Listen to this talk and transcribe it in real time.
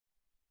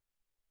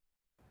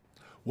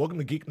Welcome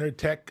to Geek Nerd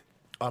Tech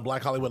on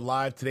Black Hollywood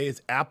Live. Today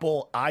is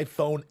Apple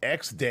iPhone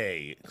X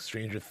Day.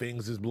 Stranger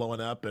Things is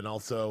blowing up, and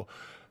also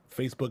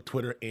Facebook,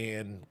 Twitter,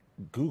 and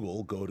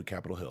Google go to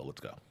Capitol Hill.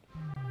 Let's go.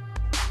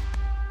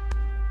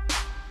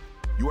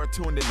 You are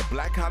tuned in to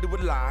Black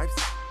Hollywood Live's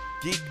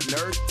Geek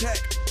Nerd Tech.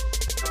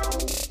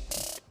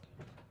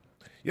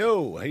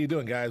 Yo, how you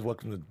doing, guys?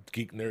 Welcome to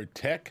Geek Nerd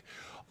Tech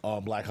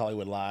on Black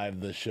Hollywood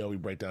Live, the show we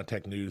break down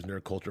tech news,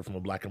 nerd culture from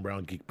a black and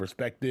brown geek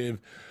perspective.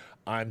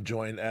 I'm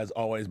joined as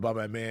always by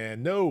my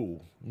man. No,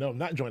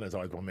 not joined as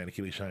always by my man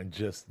Akili Shine.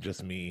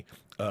 Just me.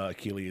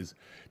 Akili is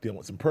dealing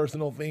with some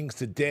personal things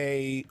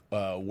today,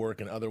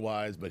 work and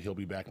otherwise, but he'll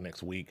be back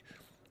next week.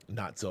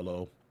 Not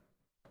solo,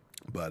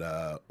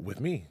 but with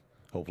me.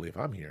 Hopefully, if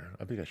I'm here,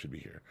 I think I should be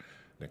here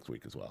next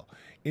week as well.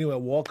 Anyway,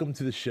 welcome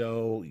to the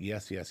show.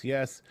 Yes.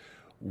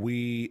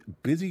 We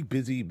busy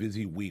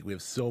week. We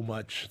have so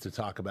much to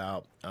talk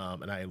about,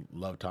 and I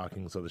love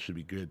talking, so this should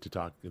be good to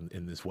talk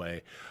in this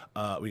way.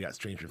 We got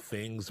Stranger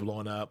Things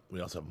blowing up. We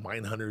also have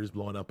Mindhunters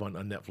blowing up on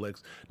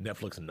Netflix.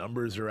 Netflix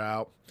numbers are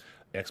out.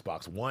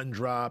 Xbox One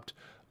dropped.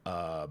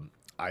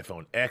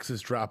 iPhone X is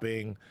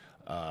dropping.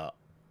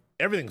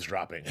 Everything's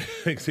dropping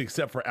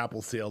except for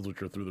Apple sales, which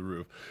are through the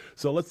roof.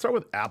 So let's start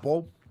with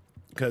Apple.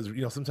 Because,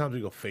 sometimes we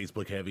go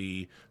Facebook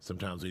heavy,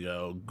 sometimes we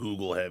go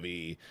Google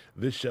heavy.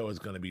 This show is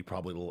going to be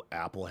probably a little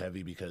Apple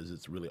heavy because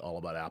it's really all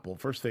about Apple.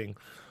 First thing,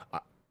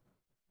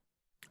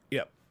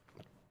 yep.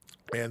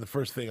 And the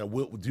first thing I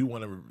do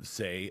want to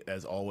say,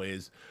 as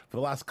always, for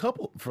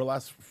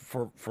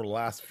the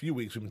last few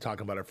weeks, we've been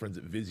talking about our friends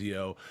at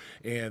Vizio,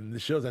 and the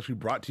show is actually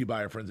brought to you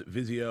by our friends at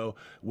Vizio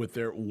with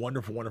their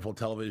wonderful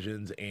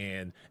televisions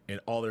and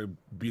all their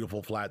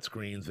beautiful flat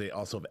screens. They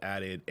also have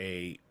added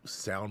a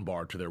sound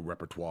bar to their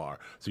repertoire,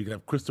 so you can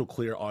have crystal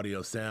clear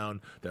audio sound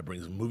that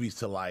brings movies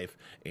to life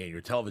and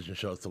your television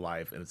shows to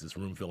life, and it's this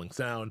room filling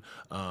sound.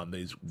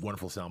 These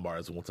wonderful sound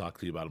bars, and we'll talk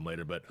to you about them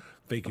later. But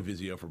thank you,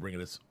 Vizio, for bringing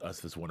us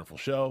this wonderful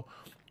show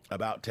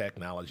about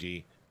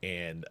technology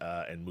and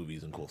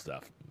movies and cool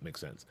stuff. Makes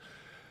sense.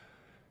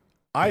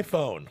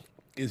 iPhone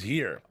is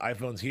here.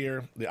 iPhone's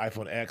here. The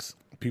iPhone X.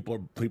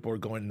 People are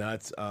going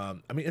nuts.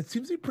 It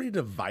seems to be pretty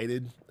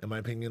divided, in my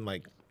opinion.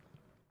 Like,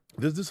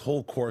 there's this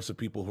whole course of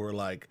people who are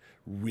like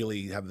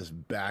really have this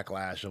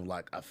backlash of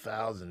like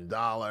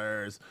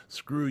 $1,000.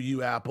 Screw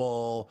you,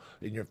 Apple,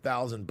 and your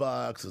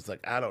 $1,000. It's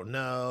like, I don't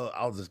know.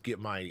 I'll just get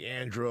my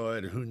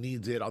Android. Who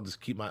needs it? I'll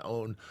just keep my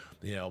own,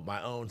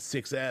 my own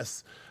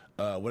 6S,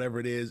 whatever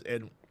it is.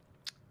 And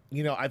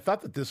I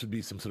thought that this would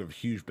be some sort of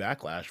huge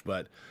backlash,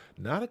 but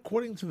not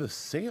according to the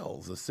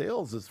sales. The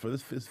sales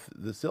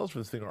the sales for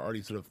this thing are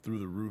already sort of through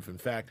the roof. In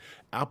fact,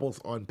 Apple's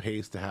on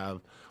pace to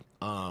have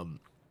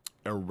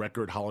a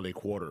record holiday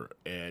quarter,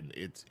 and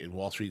it's in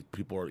Wall Street.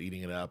 People are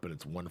eating it up, and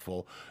it's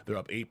wonderful. They're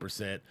up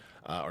 8%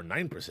 or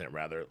 9%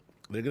 rather.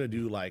 They're gonna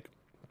do like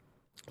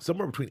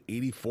somewhere between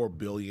 84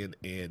 billion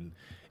and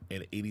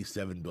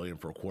 87 billion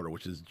for a quarter,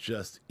 which is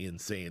just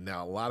insane.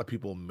 Now, a lot of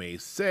people may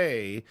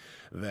say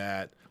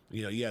that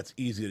it's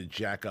easy to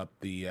jack up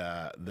the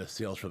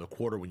sales for the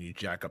quarter when you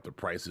jack up the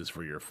prices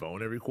for your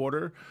phone every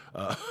quarter.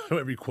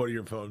 Every quarter,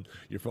 your phone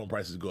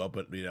prices go up,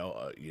 but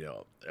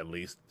at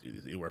least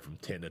anywhere from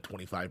 10 to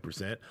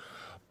 25%.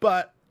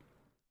 But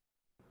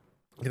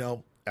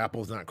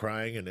Apple's not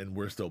crying, and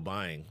we're still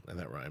buying, and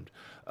that rhymed.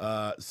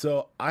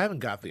 So I haven't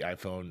got the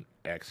iPhone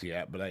X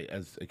yet, but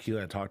as Akili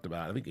and I talked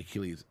about, I think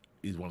Akili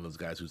is one of those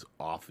guys who's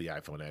off the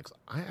iPhone X.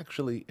 I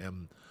actually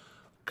am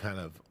kind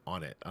of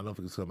on it. I don't know if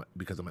it's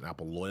because I'm an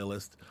Apple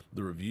loyalist.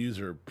 The reviews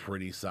are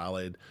pretty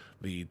solid.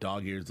 The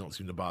dog ears don't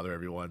seem to bother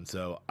everyone.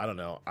 So I don't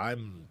know.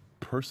 I'm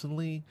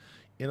personally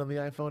in on the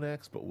iPhone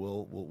X, but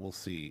we'll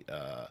see.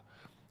 How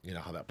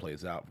that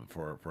plays out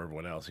for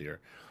everyone else here.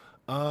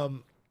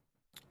 And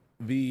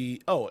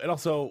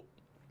also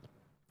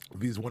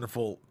these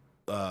wonderful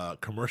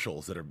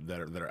commercials that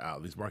are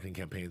out. These marketing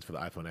campaigns for the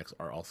iPhone X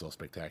are also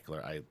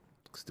spectacular. I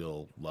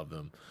still love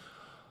them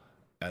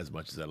as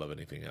much as I love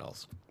anything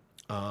else.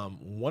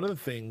 One of the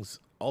things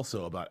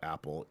also about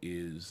Apple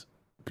is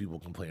people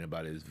complain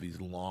about is these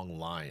long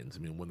lines. I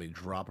mean, when they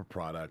drop a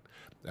product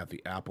at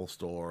the Apple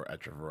store,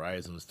 at your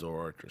Verizon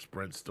store, at your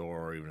Sprint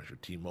store, or even at your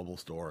T-Mobile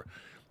store,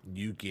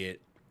 you get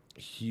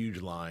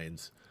huge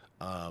lines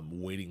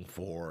waiting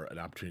for an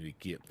opportunity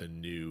to get the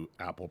new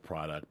Apple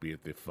product, be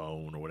it the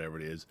phone or whatever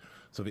it is.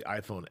 So the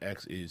iPhone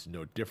X is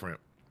no different.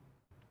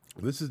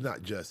 This is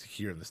not just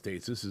here in the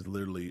States. This is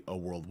literally a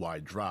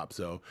worldwide drop.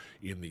 So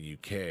in the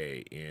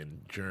UK,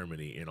 in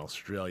Germany, in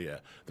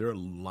Australia, there are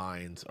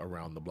lines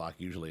around the block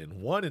usually.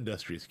 And one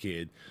industrious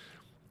kid,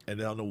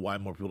 and I don't know why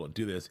more people don't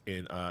do this,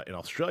 in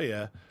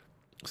Australia,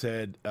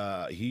 said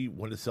he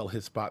wanted to sell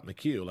his spot in the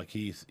queue. Like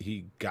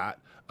he got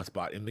a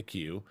spot in the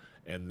queue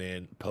and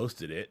then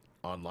posted it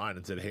online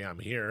and said, "Hey, I'm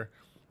here.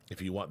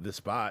 If you want this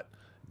spot,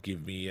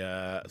 give me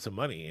some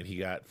money." And he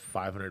got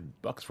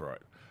 $500 for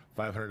it,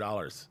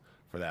 $500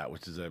 for that,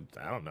 which is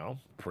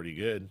pretty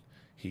good.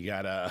 He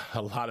got a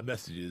lot of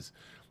messages,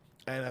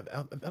 and I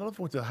don't know if it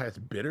went to the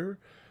highest bidder,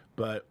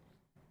 but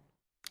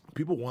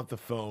people want the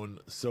phone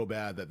so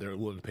bad that they're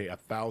willing to pay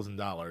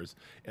 $1,000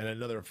 and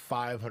another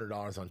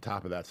 $500 on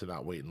top of that to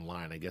not wait in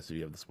line. I guess if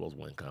you have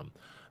disposable income,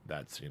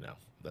 that's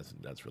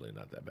that's really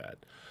not that bad.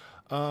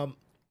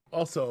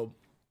 Also,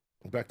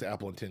 back to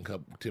Apple and Tim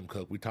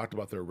Cook. We talked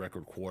about their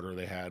record quarter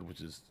they had,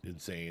 which is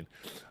insane,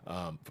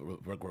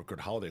 record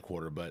holiday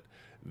quarter. But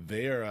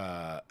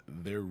they're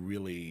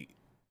really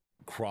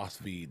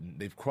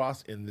they've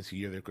crossed in this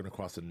year. They're going to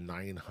cross a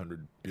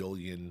 $900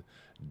 billion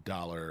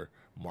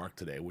mark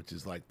today, which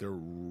is like they're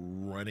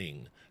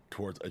running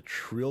towards $1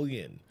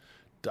 trillion,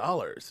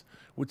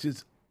 which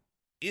is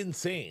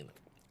insane.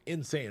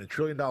 Insane. $1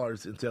 trillion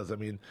in sales. I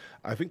mean,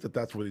 I think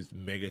that's where these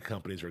mega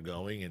companies are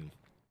going, and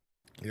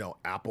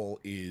Apple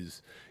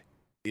is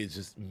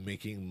just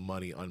making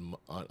money on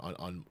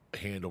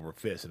hand over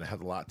fist, and it has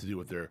a lot to do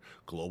with their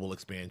global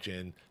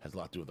expansion, has a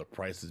lot to do with the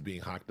prices being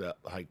hiked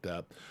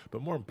up,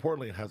 but more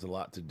importantly, it has a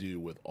lot to do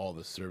with all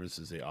the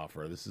services they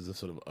offer. This is a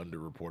sort of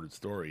underreported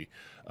story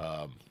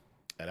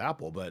at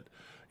Apple, but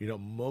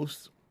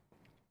most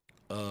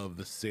of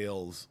the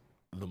sales,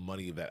 the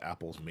money that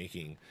Apple's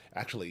making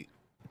actually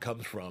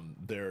comes from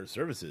their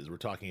services. We're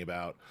talking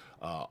about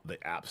the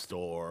App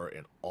Store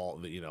and all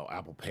the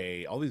Apple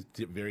Pay, all these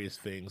various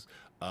things.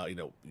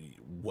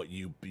 What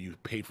you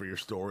pay for your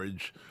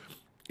storage.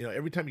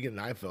 Every time you get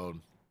an iPhone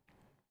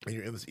and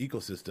you're in this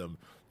ecosystem,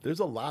 there's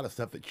a lot of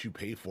stuff that you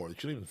pay for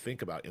that you don't even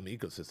think about in the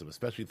ecosystem,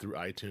 especially through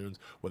iTunes,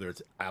 whether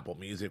it's Apple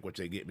Music, which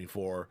they get me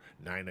for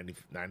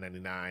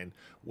 $9.99,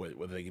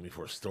 whether they get me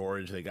for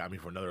storage, they got me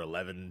for another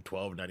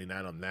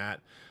 $11-12.99 on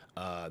that.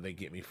 They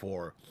get me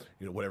for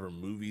whatever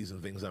movies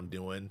and things I'm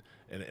doing,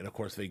 and of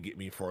course they get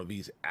me for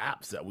these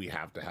apps that we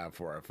have to have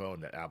for our phone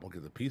that Apple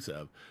gets a piece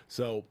of.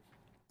 So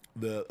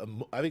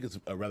I think it's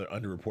a rather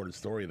underreported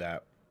story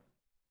that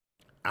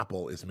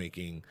Apple is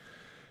making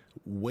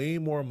way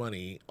more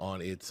money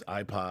on its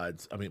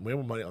iPods. I mean, way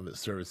more money on its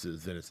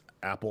services than its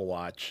Apple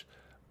Watch,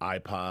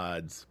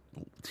 iPods,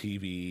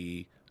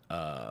 TV,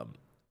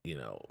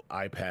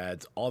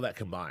 iPads, all that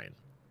combined.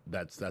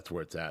 That's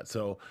where it's at.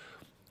 So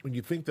when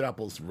you think that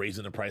Apple's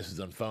raising the prices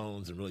on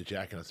phones and really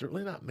jacking us, they're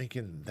really not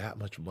making that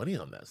much money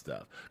on that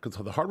stuff,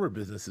 because the hardware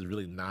business is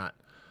really not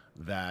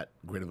that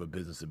great of a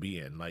business to be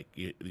in. Like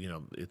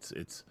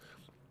it's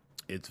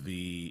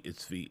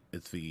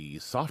the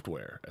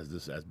software,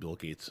 as Bill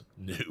Gates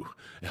knew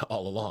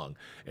all along.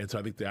 And so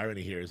I think the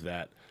irony here is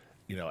that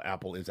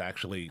Apple is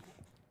actually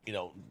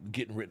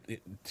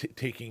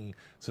taking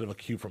sort of a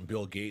cue from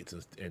Bill Gates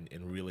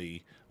and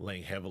really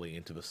laying heavily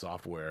into the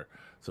software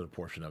sort of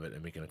portion of it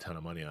and making a ton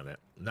of money on it.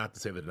 Not to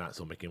say that they're not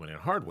still making money on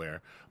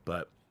hardware,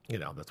 but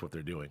that's what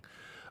they're doing.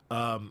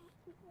 When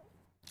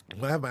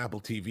I have my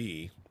Apple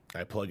TV,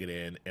 I plug it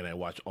in and I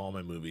watch all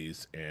my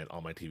movies and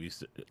all my TV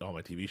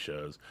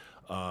shows.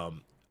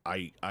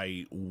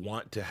 I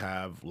want to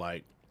have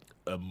like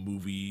a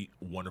movie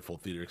wonderful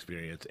theater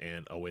experience,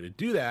 and a way to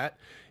do that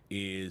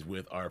is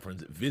with our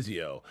friends at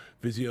Vizio.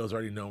 Vizio is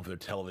already known for their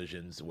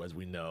televisions, as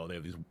we know. They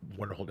have these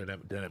wonderful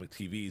dynamic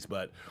TVs,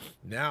 but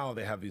now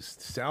they have these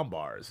sound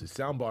bars. These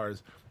sound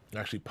bars are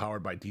actually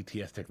powered by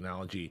DTS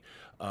technology.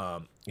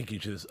 It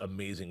gives you this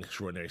amazing,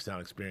 extraordinary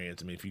sound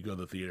experience. I mean, if you go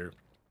to the theater,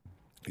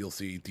 you'll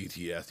see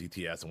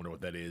DTS. I wonder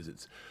what that is.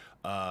 It's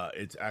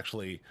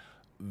actually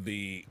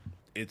the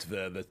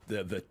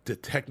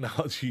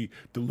technology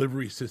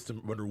delivery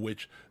system under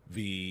which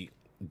the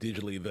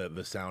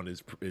sound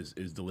is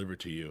delivered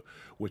to you,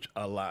 which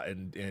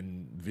and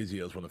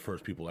Vizio is one of the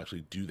first people to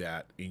actually do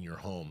that in your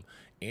home,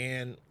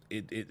 and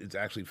it's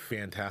actually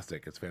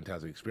fantastic. It's a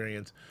fantastic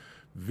experience.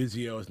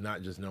 Vizio is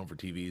not just known for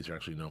TVs; they're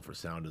actually known for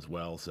sound as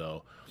well.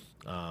 So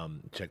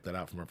check that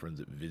out from our friends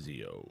at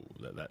Vizio.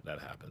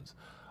 That happens.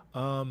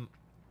 I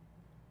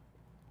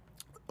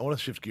want to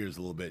shift gears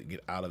a little bit and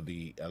get out of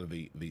the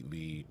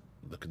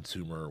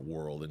consumer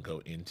world and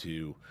go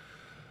into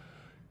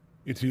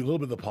a little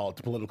bit of the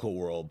political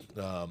world.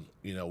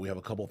 We have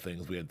a couple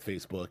things. We had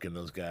Facebook and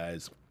those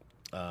guys,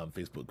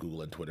 Facebook,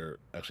 Google, and Twitter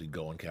actually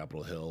go on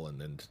Capitol Hill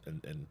and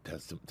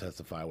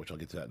testify, which I'll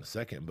get to that in a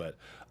second. But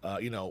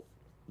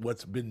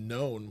what's been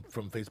known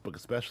from Facebook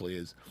especially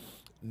is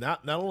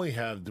not only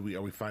are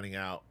we finding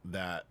out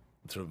that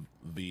sort of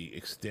the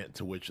extent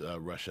to which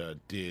Russia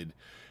did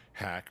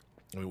hack.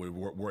 I mean,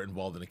 we're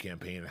involved in a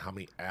campaign, and how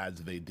many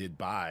ads they did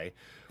buy.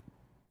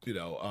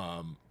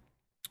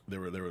 There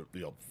were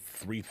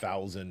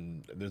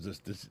 3,000. There's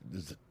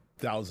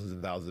thousands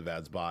and thousands of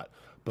ads bought.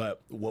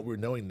 But what we're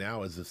knowing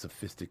now is the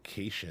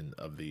sophistication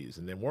of these,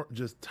 and they weren't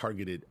just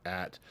targeted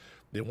at.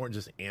 They weren't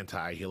just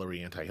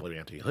anti-Hillary, and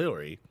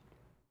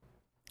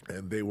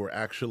they were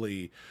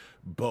actually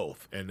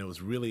both. And it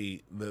was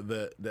really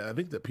I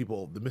think that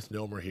the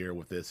misnomer here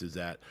with this is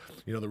that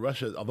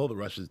although the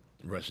Russians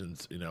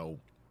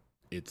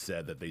it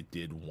said that they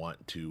did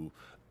want to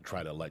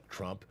try to elect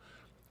Trump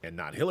and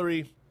not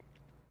Hillary,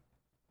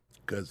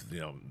 because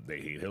they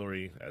hate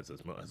Hillary as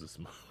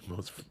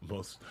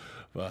most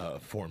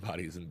foreign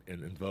bodies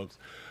and folks.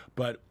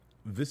 But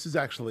this is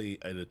actually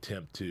an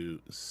attempt to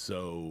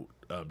sow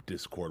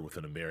discord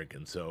within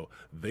Americans. So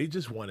they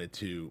just wanted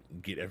to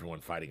get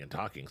everyone fighting and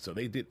talking. So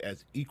they did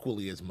as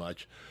equally as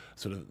much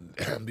sort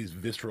of these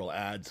visceral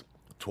ads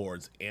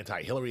towards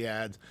anti-Hillary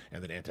ads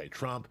and then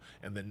anti-Trump.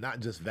 And then not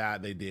just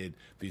that, they did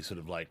these sort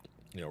of like,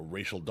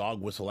 racial dog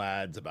whistle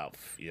ads about,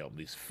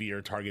 these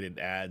fear targeted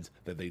ads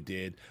that they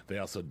did. They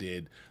also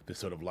did this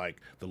sort of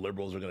like the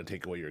liberals are going to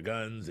take away your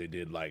guns. They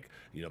did like,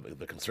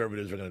 the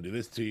conservatives are going to do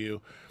this to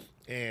you.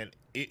 And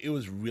it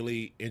was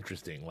really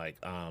interesting. Like,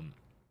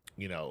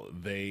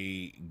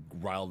 they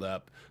riled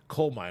up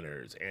coal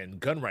miners and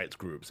gun rights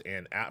groups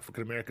and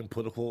African American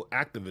political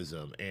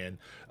activism and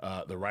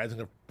the rising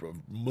of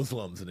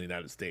Muslims in the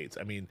United States.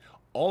 I mean,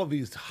 all of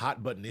these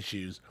hot button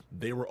issues,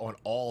 they were on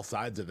all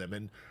sides of them.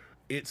 And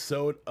it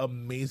sowed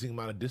amazing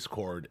amount of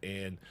discord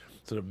and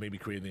sort of maybe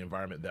created the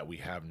environment that we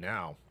have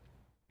now.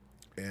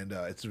 And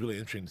it's really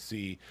interesting to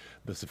see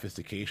the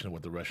sophistication of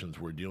what the Russians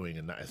were doing.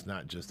 And it's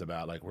not just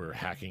about like we're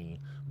hacking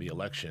the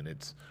election.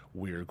 It's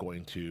we're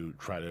going to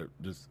try to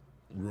just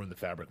ruin the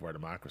fabric of our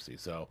democracy.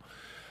 So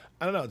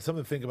I don't know. It's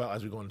something to think about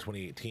as we go into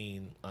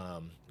 2018,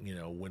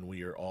 when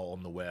we are all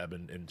on the web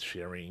and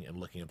sharing and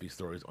looking at these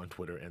stories on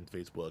Twitter and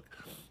Facebook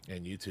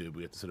and YouTube.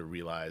 We have to sort of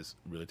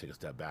really take a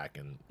step back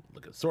and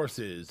look at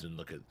sources and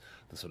look at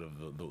the sort of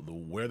the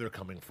where they're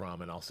coming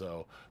from and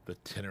also the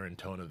tenor and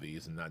tone of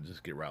these and not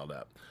just get riled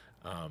up.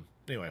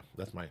 Anyway,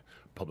 that's my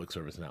public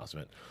service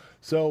announcement.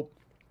 So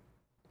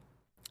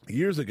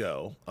years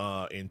ago,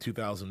 in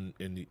 2000,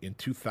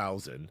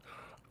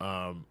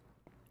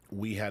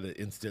 we had an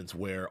instance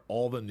where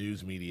all the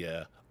news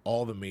media,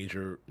 all the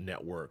major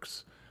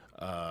networks,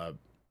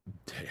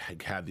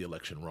 had the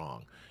election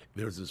wrong.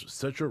 There was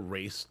such a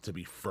race to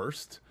be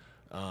first,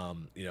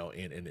 in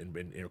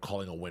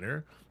calling a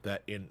winner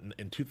that in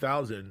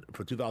 2000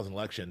 for 2000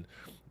 election,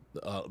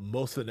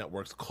 most of the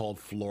networks called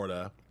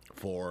Florida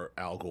for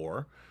Al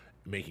Gore,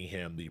 making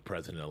him the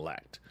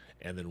president-elect.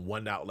 And then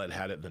one outlet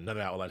had it, then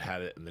another outlet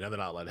had it, and another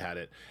outlet had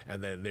it,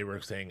 and then they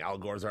were saying Al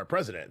Gore's our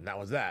president, and that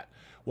was that.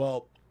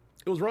 Well,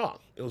 it was wrong.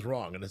 It was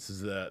wrong, and this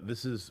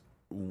is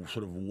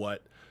sort of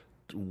what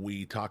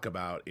we talk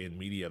about in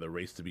media. The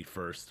race to be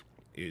first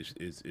is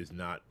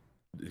not,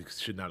 it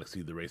should not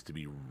exceed the race to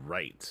be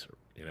right.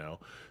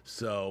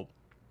 So.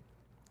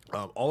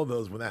 All of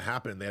those, when that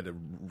happened, they had to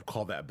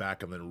call that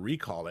back and then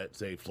recall it,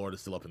 say Florida's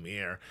still up in the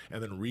air,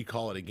 and then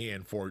recall it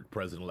again for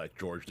President-elect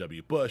George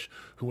W. Bush,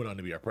 who went on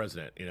to be our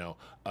president, and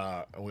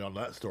we all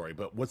know that story.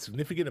 But what's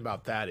significant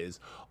about that is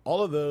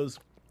all of those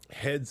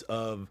heads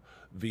of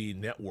the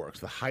networks,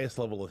 the highest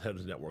level of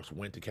heads of networks,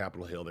 went to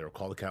Capitol Hill. They were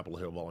called to Capitol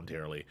Hill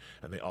voluntarily,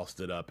 and they all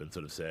stood up and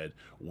sort of said,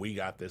 we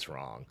got this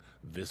wrong.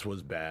 This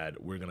was bad.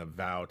 We're going to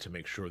vow to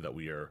make sure that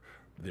we are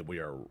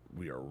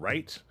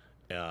right.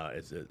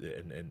 And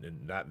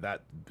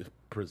that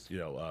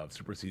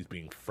supersedes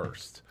being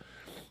first.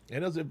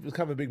 And it was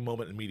kind of a big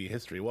moment in media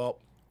history. Well,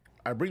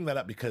 I bring that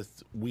up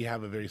because we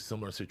have a very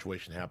similar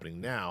situation happening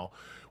now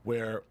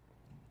where,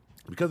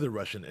 because of the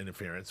Russian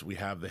interference, we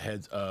have the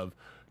heads of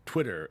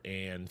Twitter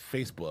and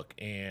Facebook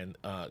and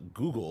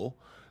Google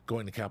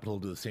going to Capitol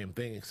to do the same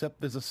thing, except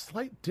there's a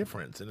slight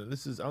difference. And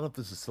this is, I don't know if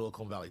this is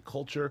Silicon Valley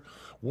culture.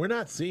 We're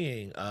not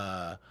seeing,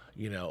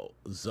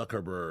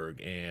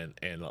 Zuckerberg and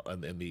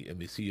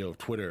the CEO of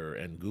Twitter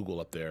and Google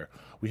up there.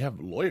 We have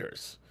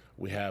lawyers.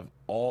 We have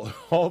all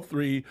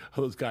three of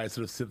those guys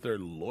sort of sit there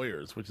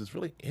lawyers, which is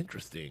really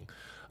interesting.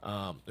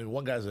 And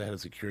one guy's the head of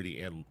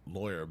security and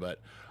lawyer, but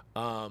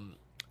I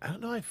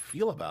don't know how I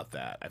feel about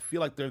that. I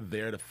feel like they're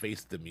there to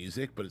face the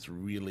music, but it's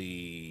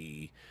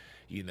really,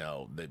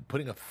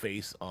 putting a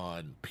face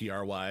on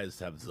PR wise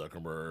to have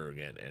Zuckerberg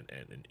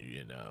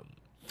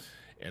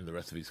and the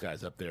rest of these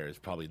guys up there is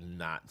probably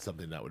not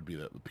something that would be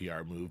the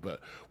PR move.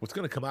 But what's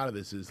going to come out of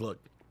this is, look,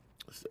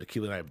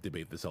 Akila and I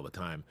debate this all the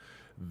time.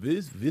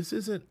 This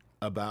isn't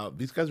about,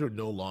 these guys are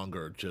no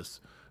longer just,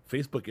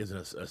 Facebook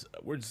isn't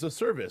we're just a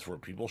service where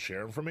people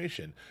share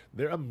information.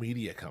 They're a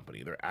media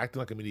company. They're acting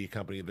like a media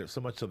company. They're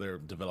so much so they're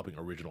developing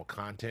original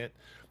content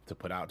to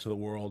put out to the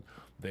world.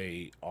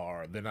 They're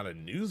not a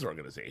news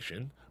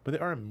organization, but they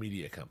are a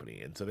media company.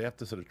 And so they have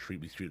to sort of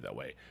be treated that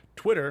way.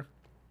 Twitter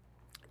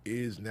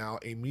is now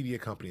a media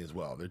company as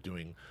well. They're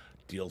doing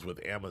deals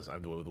with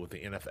Amazon, with the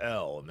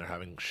NFL, and they're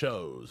having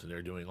shows, and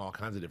they're doing all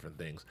kinds of different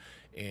things.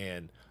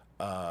 And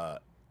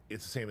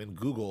it's the same in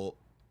Google.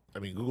 I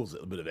mean, Google's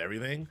a bit of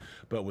everything,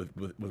 but with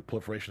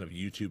proliferation of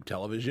YouTube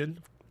television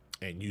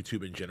and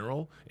YouTube in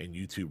general and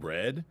YouTube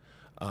Red,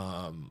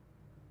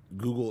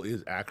 Google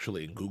is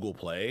actually in Google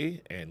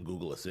Play and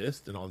Google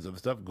Assist and all this other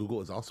stuff. Google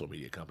is also a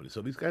media company.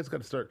 So these guys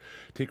got to start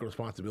taking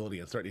responsibility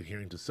and start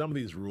adhering to some of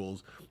these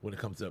rules when it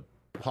comes to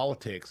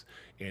politics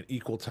and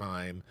equal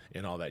time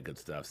and all that good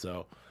stuff.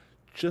 So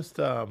just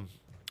throwing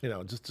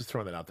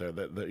that out there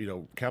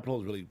that Capitol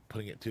is really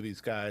putting it to these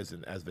guys,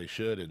 and as they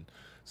should. And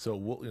so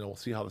we'll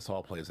see how this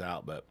all plays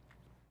out. But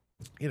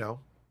it's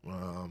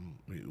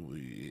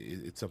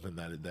something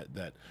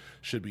that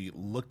should be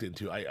looked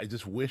into. I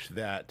just wish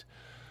that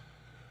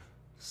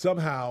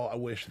somehow,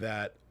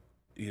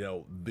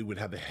 they would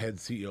have the head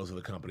CEOs of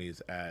the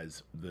companies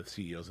as the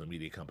CEOs of the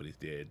media companies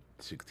did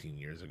 16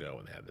 years ago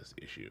when they had this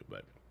issue.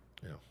 But,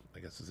 I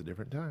guess it's a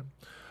different time.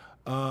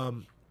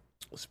 Um,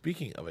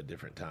 Speaking of a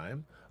different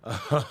time,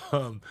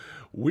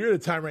 we're at a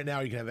time right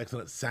now you can have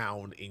excellent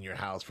sound in your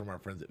house from our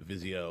friends at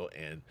Vizio,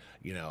 and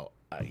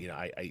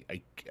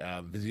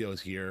Vizio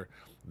is here.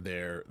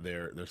 They're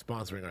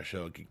sponsoring our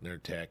show, Geek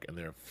Nerd Tech, and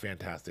they're a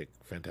fantastic,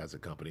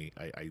 fantastic company.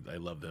 I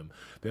love them.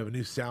 They have a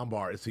new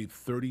soundbar. It's a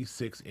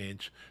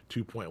 36-inch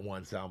 2.1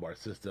 soundbar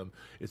system.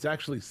 It's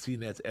actually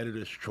CNET's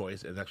Editor's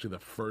Choice, and it's actually the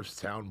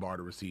first soundbar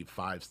to receive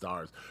 5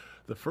 stars.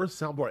 The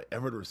first soundbar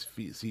ever to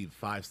receive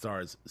 5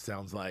 stars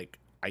sounds like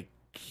I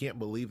can't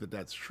believe that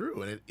that's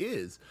true, and it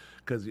is,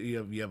 because you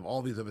have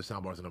all these other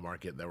soundbars in the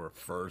market that were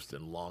first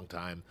and long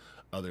time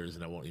others,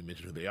 and I won't even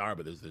mention who they are,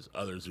 but there's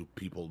others who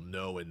people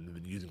know and have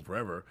been using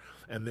forever,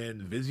 and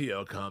then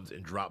Vizio comes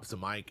and drops the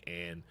mic,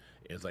 and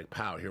it's like,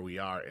 pow, here we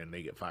are, and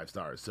they get 5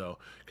 stars. So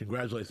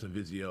congratulations to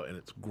Vizio, and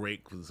it's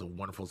great because it's a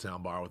wonderful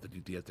soundbar with the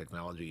DTS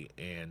technology,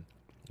 and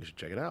you should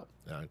check it out.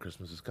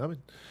 Christmas is coming.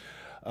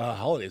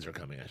 Holidays are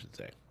coming, I should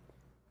say,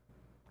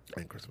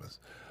 and Christmas.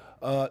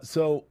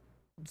 So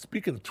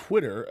speaking of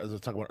Twitter, as I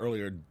was talking about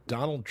earlier,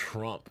 Donald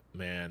Trump,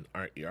 man,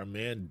 our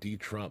man D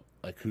Trump,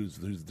 like who's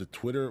the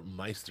Twitter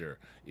meister.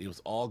 It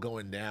was all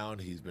going down.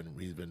 He's been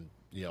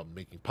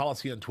making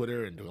policy on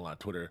Twitter and doing a lot of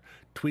Twitter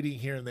tweeting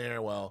here and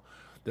there. Well,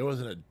 there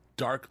wasn't a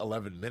dark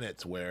 11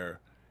 minutes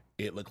where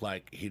it looked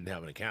like he didn't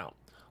have an account.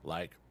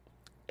 Like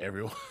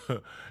everyone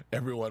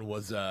everyone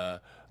was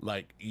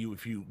like,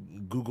 if you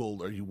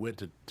Googled or you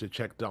went to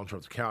check Donald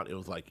Trump's account, it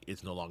was like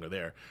it's no longer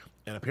there.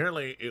 And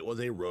apparently it was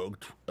a rogue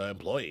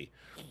employee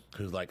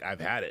who's like,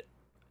 I've had it,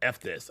 F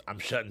this, I'm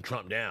shutting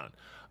Trump down.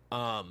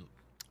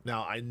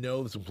 Now I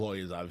know this employee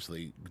is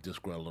obviously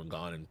disgruntled and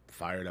gone and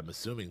fired, I'm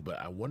assuming, but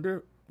I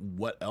wonder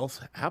what else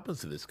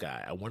happens to this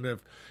guy. I wonder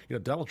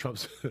if Donald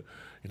Trump's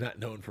not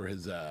known for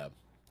his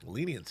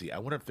leniency. I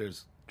wonder if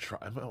there's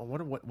I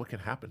wonder what can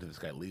happen to this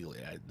guy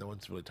legally. No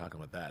one's really talking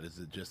about that. Is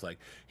it just like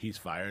he's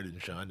fired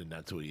and shunned and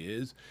that's who he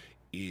is?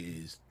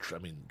 I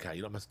mean, God,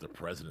 you don't mess with the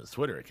president's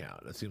Twitter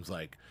account. It seems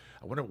like,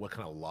 I wonder what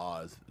kind of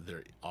laws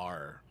there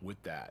are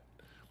with that.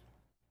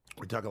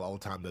 We talk all the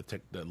time that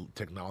the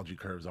technology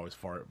curve is always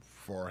far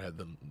ahead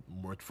than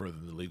much further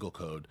than the legal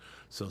code.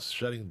 So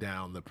shutting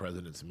down the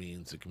president's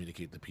means to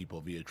communicate to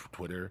people via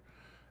Twitter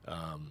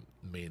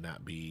may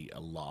not be a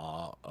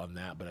law on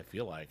that, but I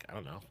feel like, I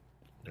don't know,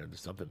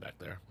 there's something back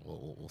there.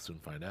 We'll soon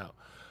find out.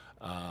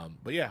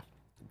 But yeah,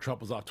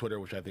 Trump was off Twitter,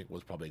 which I think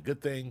was probably a good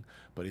thing,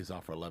 but he's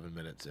off for 11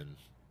 minutes, and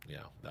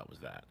that was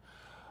that.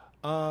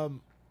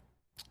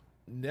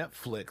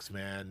 Netflix,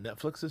 man,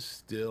 Netflix is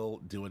still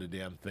doing a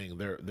damn thing.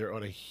 They're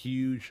on a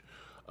huge,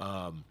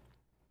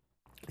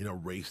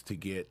 race to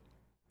get.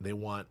 They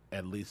want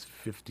at least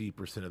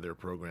 50% of their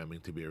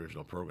programming to be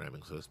original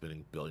programming, so they're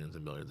spending billions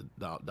and millions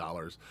of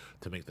dollars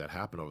to make that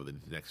happen over the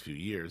next few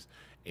years,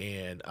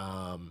 and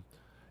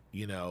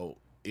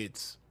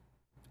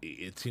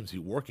it seems to be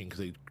working because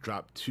they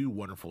dropped 2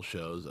 wonderful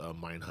shows,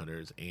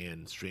 Mindhunters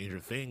and Stranger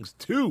Things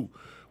 2,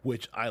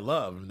 which I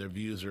love, and their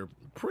views are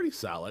pretty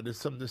solid. There's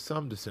some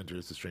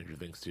dissenters to Stranger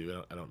Things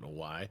 2. I don't know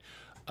why.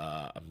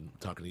 I'm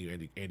talking to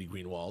you, Andy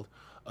Greenwald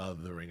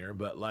of The Ringer,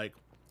 but like,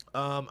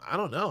 I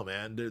don't know,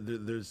 man.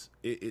 There's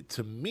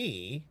to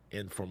me,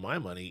 and for my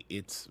money,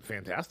 it's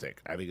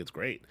fantastic. I think it's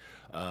great.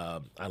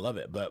 I love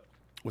it. But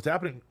what's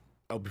happening?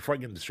 Oh, before I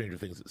get into Stranger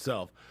Things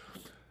itself,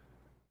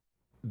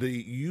 the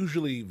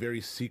usually very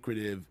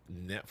secretive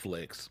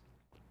Netflix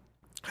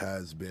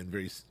has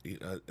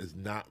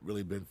not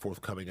really been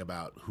forthcoming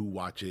about who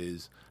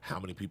watches, how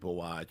many people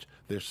watch.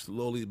 They're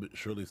slowly but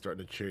surely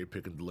starting to cherry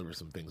pick and deliver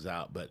some things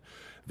out, but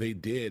they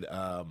did.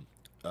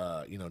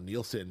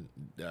 Nielsen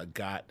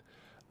got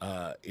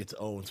its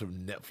own sort of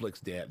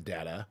Netflix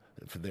data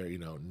for their.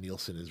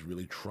 Nielsen is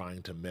really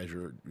trying to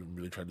measure,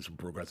 really trying to do some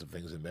progressive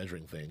things in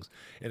measuring things,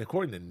 and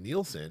according to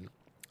Nielsen,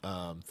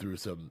 through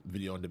some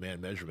video on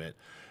demand measurement,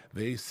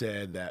 they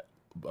said that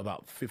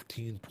about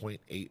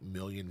 15.8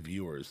 million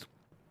viewers,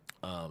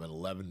 and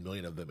 11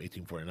 million of them,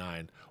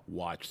 1849,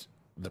 watched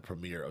the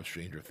premiere of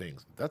Stranger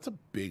Things. That's a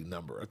big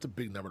number. That's a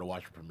big number to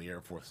watch a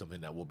premiere for something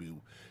that will be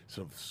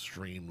sort of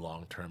streamed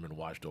long term and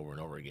watched over and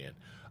over again.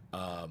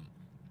 And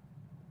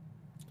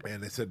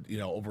they said,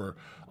 over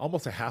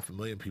almost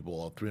 500,000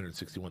 people,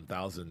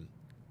 361,000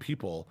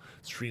 people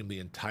streamed the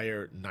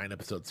entire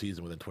 9-episode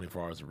season within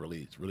 24 hours of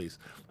release.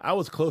 I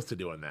was close to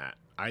doing that.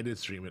 I did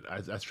stream it. I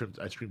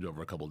streamed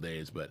over a couple of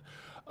days, but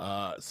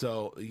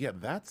so yeah,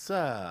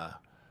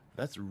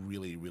 that's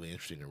really, really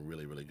interesting and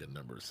really, really good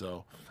numbers.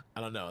 So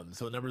I don't know.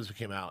 So the numbers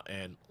came out,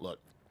 and look,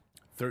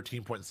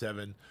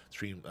 13.7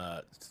 stream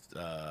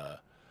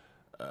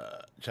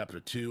chapter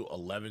 2,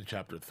 11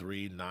 chapter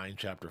 3, 9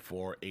 chapter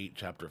 4, 8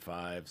 chapter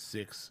 5,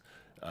 6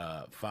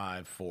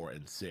 5, 4,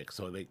 and 6.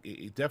 So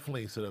it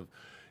definitely sort of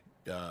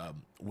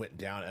went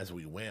down as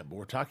we went, but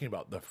we're talking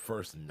about the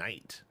first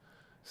night.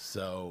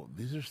 So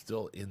these are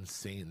still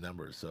insane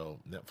numbers. So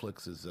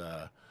Netflix is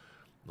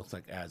looks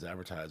like, as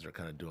advertisers, are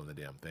kind of doing the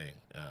damn thing.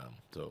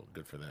 So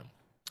good for them.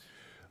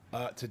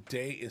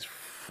 Today is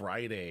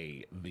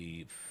Friday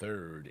the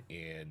 3rd,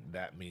 and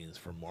that means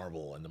for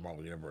Marvel and the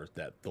Marvel Universe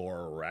that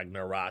Thor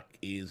Ragnarok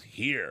is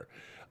here.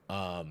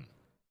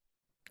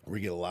 We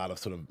get a lot of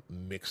sort of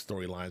mixed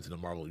storylines in the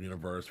Marvel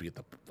Universe.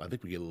 I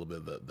think we get a little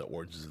bit of the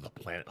origins of the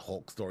Planet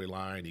Hulk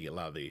storyline. You get a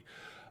lot of the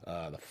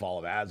fall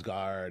of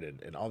Asgard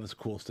and all this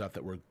cool stuff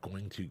that we're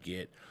going to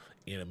get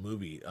in a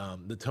movie.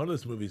 The tone of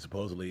this movie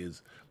supposedly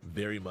is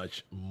very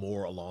much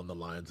more along the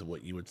lines of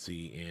what you would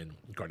see in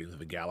Guardians of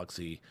the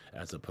Galaxy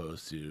as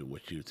opposed to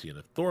what you would see in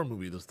a Thor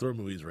movie. Those Thor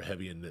movies were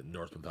heavy in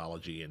Norse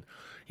mythology, and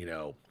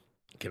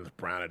Kenneth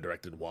Branagh had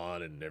directed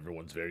one, and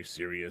everyone's very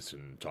serious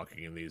and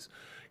talking in these,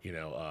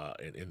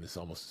 in this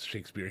almost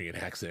Shakespearean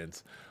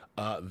accents.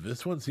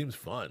 This one seems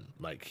fun.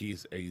 Like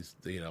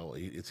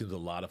it seems a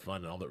lot of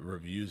fun, and all the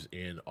reviews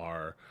in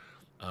our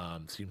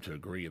seem to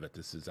agree that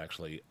this is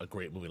actually a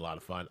great movie, a lot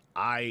of fun.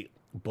 I,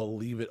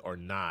 believe it or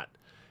not,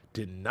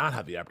 did not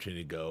have the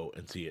opportunity to go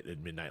and see it at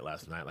midnight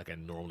last night like I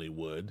normally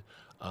would.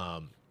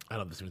 I don't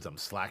know if this means I'm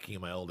slacking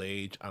in my old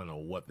age. I don't know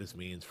what this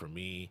means for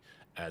me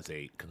as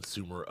a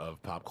consumer of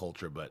pop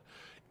culture, but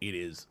it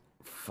is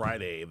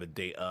Friday, the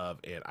day of,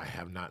 and I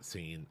have not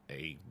seen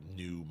a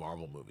new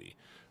Marvel movie.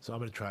 So I'm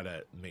going to try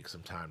to make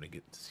some time to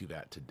get to see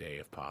that today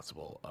if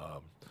possible.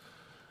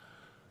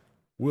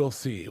 We'll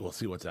see. We'll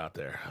see what's out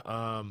there.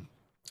 But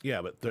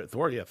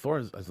Thor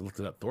is, as I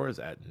looked it up, Thor is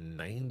at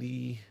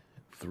 93%.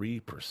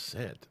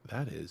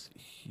 That is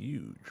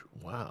huge.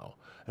 Wow.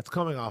 That's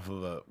coming off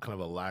of a kind of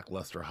a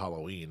lackluster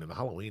Halloween, and the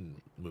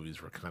Halloween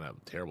movies were kind of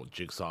terrible.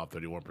 Jigsaw,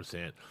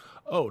 31%.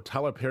 Oh,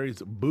 Tyler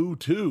Perry's Boo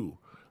 2.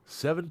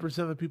 7%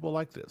 of the people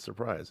liked it.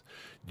 Surprise.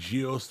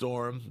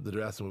 Geostorm, the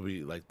Jurassic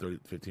movie, like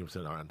 15%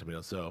 on Rotten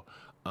Tomatoes. So,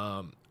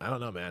 I don't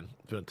know, man.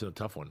 It's a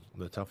tough one.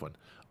 The tough one.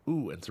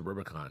 Ooh, and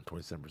Suburbicon,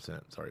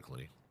 27%. Sorry,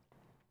 Clooney.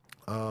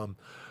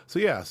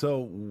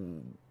 So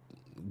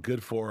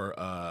good for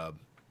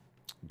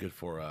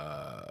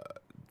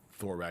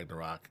Thor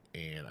Ragnarok,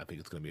 and I think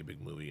it's going to be a big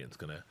movie, and it's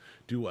going to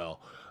do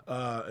well.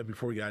 And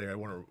before we get out of here, I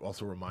want to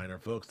also remind our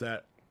folks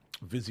that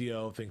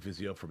Vizio, thank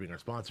Vizio for being our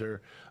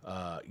sponsor.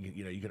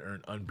 You can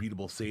earn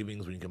unbeatable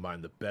savings when you combine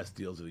the best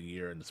deals of the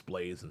year in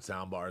displays and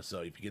soundbars.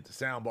 So if you get the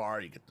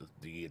soundbar, you get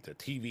the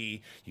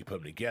TV, you put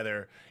them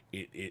together.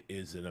 It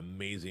is an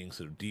amazing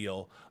sort of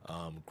deal.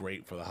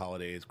 Great for the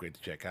holidays, great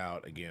to check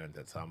out. Again,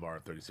 that soundbar,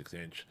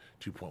 36-inch,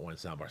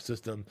 2.1 soundbar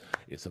system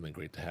is something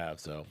great to have.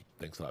 So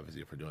thanks a lot,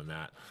 Vizio, for doing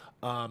that.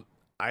 Last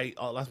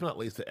but not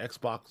least, the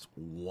Xbox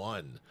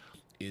One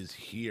is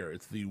here.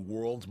 It's the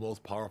world's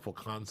most powerful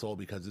console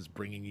because it's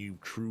bringing you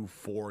true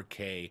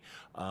 4K.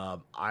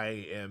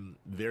 I am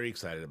very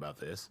excited about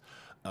this.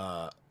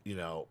 The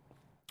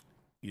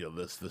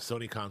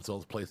Sony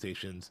consoles,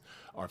 PlayStations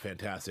are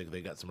fantastic.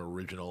 They got some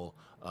original,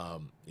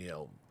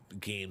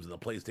 games in the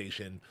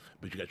PlayStation,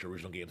 but you got your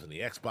original games in the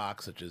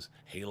Xbox, such as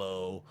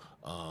Halo,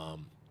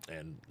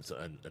 and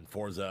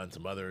Forza and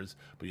some others.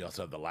 But you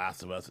also have The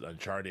Last of Us and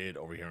Uncharted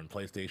over here on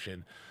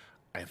PlayStation.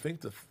 I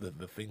think the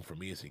thing for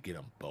me is to get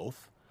them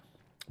both,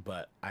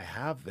 but I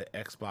have the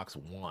Xbox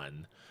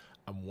One.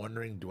 I'm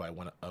wondering, do I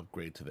want to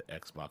upgrade to the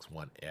Xbox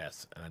One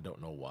S? And I don't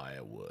know why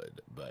I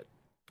would, but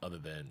other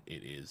than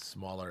it is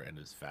smaller and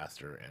is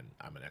faster, and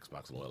I'm an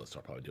Xbox loyalist, so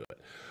I'll probably do it.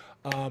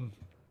 I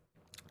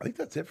think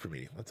that's it for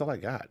me. That's all I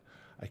got.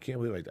 I can't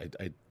believe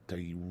I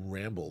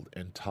rambled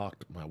and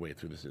talked my way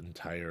through this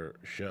entire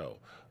show,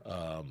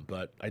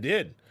 but I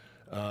did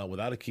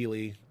without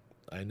Akili.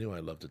 I knew I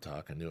loved to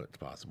talk. I knew it's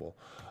possible.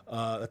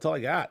 That's all I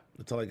got.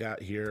 That's all I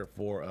got here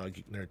for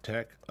Geek Nerd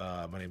Tech.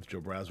 My name is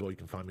Joe Braswell. You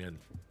can find me on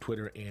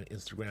Twitter and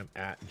Instagram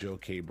at Joe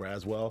K.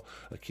 Braswell.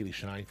 Akili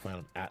Shine, you can find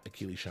him at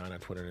Akili Shine on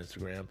Twitter and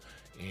Instagram.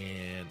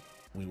 And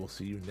we will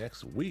see you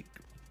next week.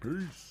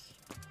 Peace.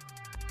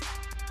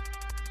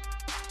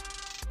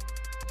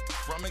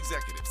 From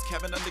executives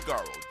Kevin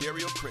Undergaro,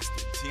 Dario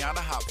Kristen, Tiana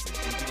Hobson,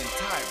 and the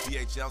entire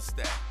BHL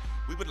staff,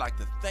 we would like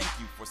to thank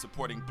you for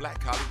supporting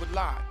Black Hollywood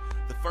Live,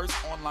 the first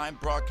online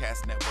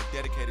broadcast network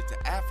dedicated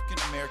to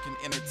African-American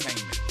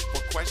entertainment.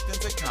 For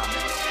questions and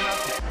comments,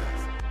 contact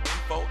us.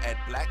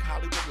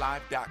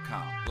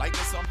 info@blackhollywoodlive.com. Like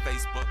us on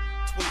Facebook,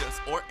 tweet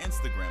us, or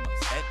Instagram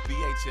us at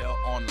BHL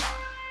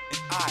Online. And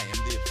I am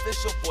the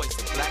official voice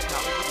of Black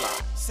Hollywood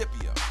Live,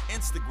 Scipio.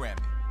 Instagram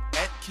me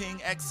at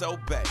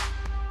KingXOBay.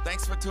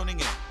 Thanks for tuning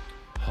in.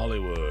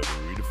 Hollywood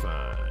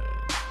Redefined.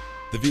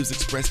 The views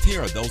expressed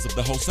here are those of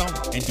the host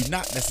only and do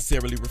not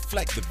necessarily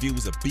reflect the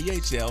views of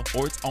BHL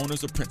or its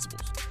owners or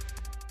principals.